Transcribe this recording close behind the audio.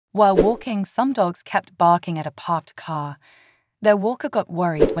While walking, some dogs kept barking at a parked car. Their walker got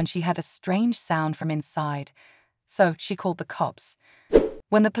worried when she heard a strange sound from inside, so she called the cops.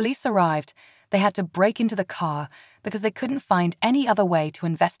 When the police arrived, they had to break into the car because they couldn't find any other way to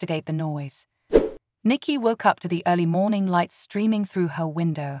investigate the noise. Nikki woke up to the early morning light streaming through her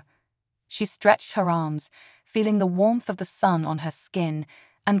window. She stretched her arms, feeling the warmth of the sun on her skin,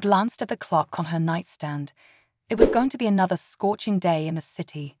 and glanced at the clock on her nightstand. It was going to be another scorching day in the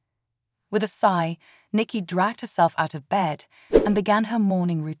city. With a sigh, Nikki dragged herself out of bed and began her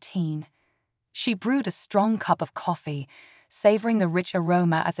morning routine. She brewed a strong cup of coffee, savoring the rich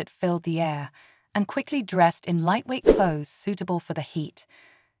aroma as it filled the air, and quickly dressed in lightweight clothes suitable for the heat.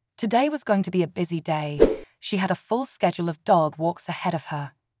 Today was going to be a busy day. She had a full schedule of dog walks ahead of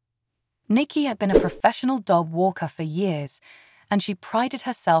her. Nikki had been a professional dog walker for years, and she prided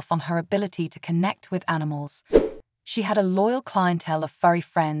herself on her ability to connect with animals. She had a loyal clientele of furry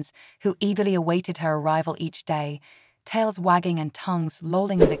friends who eagerly awaited her arrival each day, tails wagging and tongues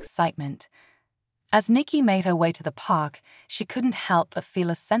lolling with excitement. As Nikki made her way to the park, she couldn't help but feel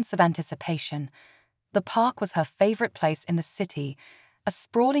a sense of anticipation. The park was her favorite place in the city, a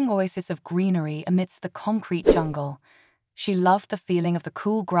sprawling oasis of greenery amidst the concrete jungle. She loved the feeling of the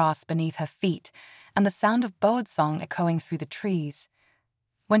cool grass beneath her feet and the sound of birdsong echoing through the trees.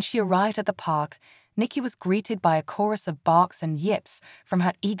 When she arrived at the park, Nikki was greeted by a chorus of barks and yips from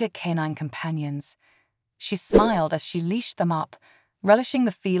her eager canine companions. She smiled as she leashed them up, relishing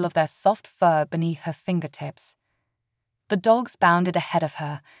the feel of their soft fur beneath her fingertips. The dogs bounded ahead of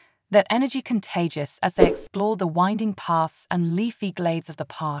her, their energy contagious as they explored the winding paths and leafy glades of the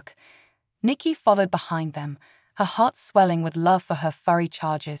park. Nikki followed behind them, her heart swelling with love for her furry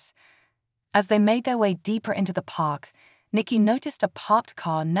charges. As they made their way deeper into the park, Nikki noticed a parked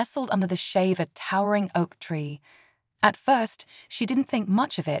car nestled under the shade of a towering oak tree. At first, she didn't think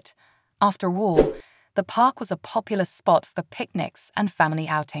much of it. After all, the park was a popular spot for picnics and family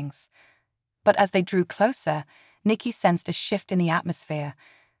outings. But as they drew closer, Nikki sensed a shift in the atmosphere.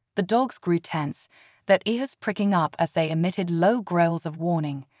 The dogs grew tense, their ears pricking up as they emitted low growls of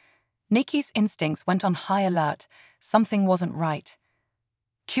warning. Nikki's instincts went on high alert. Something wasn't right.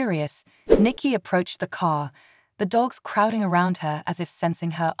 Curious, Nikki approached the car, the dogs crowding around her as if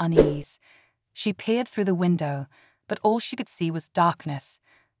sensing her unease. She peered through the window, but all she could see was darkness.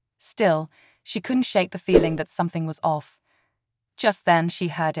 Still, she couldn't shake the feeling that something was off. Just then she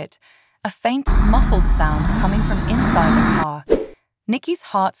heard it, a faint, muffled sound coming from inside the car. Nikki's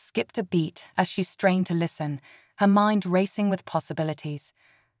heart skipped a beat as she strained to listen, her mind racing with possibilities.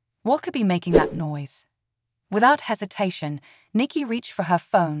 What could be making that noise? Without hesitation, Nikki reached for her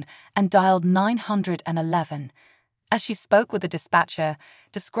phone and dialed 911. As she spoke with the dispatcher,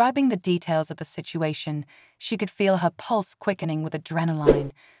 describing the details of the situation, she could feel her pulse quickening with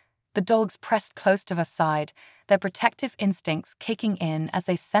adrenaline. The dogs pressed close to her side, their protective instincts kicking in as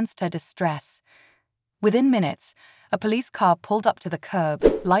they sensed her distress. Within minutes, a police car pulled up to the curb,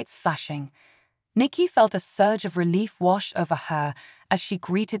 lights flashing. Nikki felt a surge of relief wash over her as she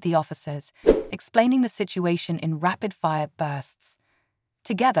greeted the officers, explaining the situation in rapid-fire bursts.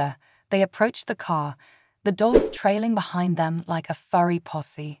 Together, they approached the car, the dogs trailing behind them like a furry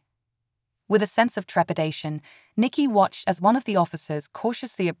posse. With a sense of trepidation, Nikki watched as one of the officers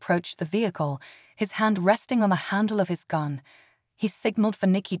cautiously approached the vehicle, his hand resting on the handle of his gun. He signaled for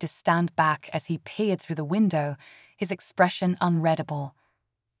Nikki to stand back as he peered through the window, his expression unreadable.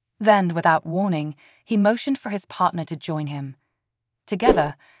 Then, without warning, he motioned for his partner to join him.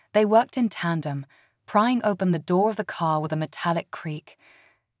 Together, they worked in tandem, prying open the door of the car with a metallic creak.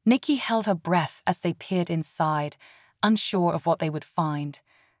 Nikki held her breath as they peered inside, unsure of what they would find.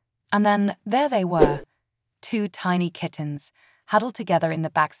 And then there they were, two tiny kittens, huddled together in the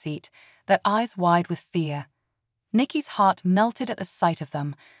back seat, their eyes wide with fear. Nikki's heart melted at the sight of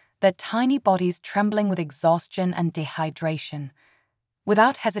them, their tiny bodies trembling with exhaustion and dehydration.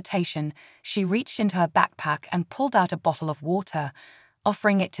 Without hesitation, she reached into her backpack and pulled out a bottle of water,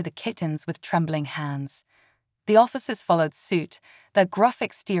 offering it to the kittens with trembling hands. The officers followed suit, their gruff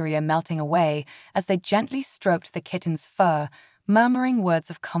exterior melting away as they gently stroked the kitten's fur, murmuring words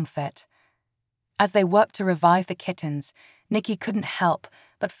of comfort. As they worked to revive the kittens, Nikki couldn't help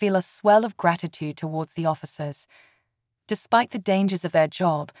but feel a swell of gratitude towards the officers. Despite the dangers of their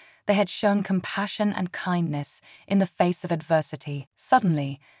job, they had shown compassion and kindness in the face of adversity.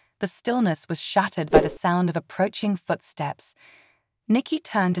 Suddenly, the stillness was shattered by the sound of approaching footsteps. Nikki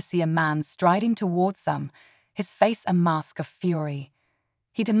turned to see a man striding towards them, his face a mask of fury.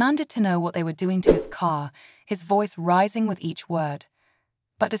 He demanded to know what they were doing to his car, his voice rising with each word.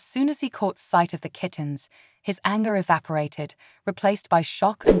 But as soon as he caught sight of the kittens, his anger evaporated, replaced by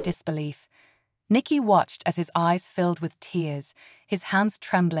shock and disbelief. Nikki watched as his eyes filled with tears, his hands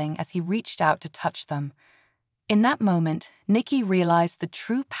trembling as he reached out to touch them. In that moment, Nikki realized the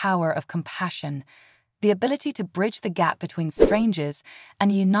true power of compassion, the ability to bridge the gap between strangers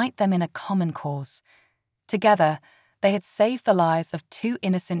and unite them in a common cause. Together, they had saved the lives of two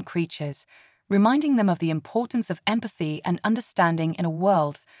innocent creatures, reminding them of the importance of empathy and understanding in a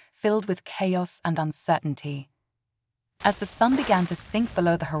world filled with chaos and uncertainty. As the sun began to sink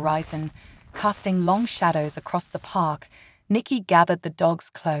below the horizon, casting long shadows across the park, Nikki gathered the dogs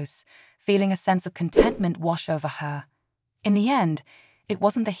close, feeling a sense of contentment wash over her. In the end, it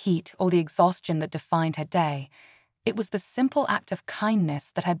wasn't the heat or the exhaustion that defined her day. It was the simple act of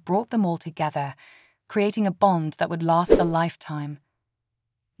kindness that had brought them all together, creating a bond that would last a lifetime.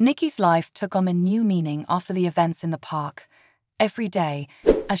 Nikki's life took on a new meaning after the events in the park. Every day,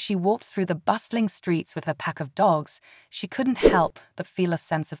 as she walked through the bustling streets with her pack of dogs, she couldn't help but feel a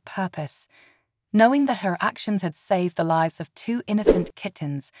sense of purpose. Knowing that her actions had saved the lives of two innocent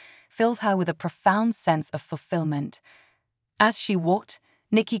kittens filled her with a profound sense of fulfillment. As she walked,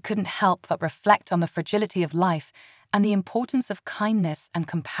 Nikki couldn't help but reflect on the fragility of life and the importance of kindness and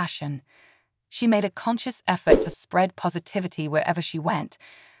compassion. She made a conscious effort to spread positivity wherever she went,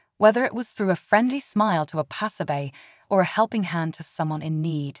 whether it was through a friendly smile to a passerby or a helping hand to someone in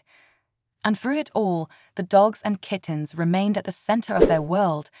need. And through it all, the dogs and kittens remained at the center of their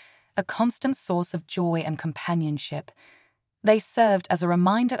world, a constant source of joy and companionship. They served as a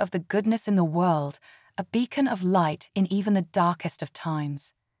reminder of the goodness in the world, a beacon of light in even the darkest of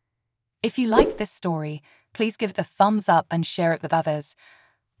times. If you liked this story, please give it a thumbs up and share it with others.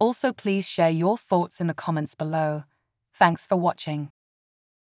 Also, please share your thoughts in the comments below. Thanks for watching.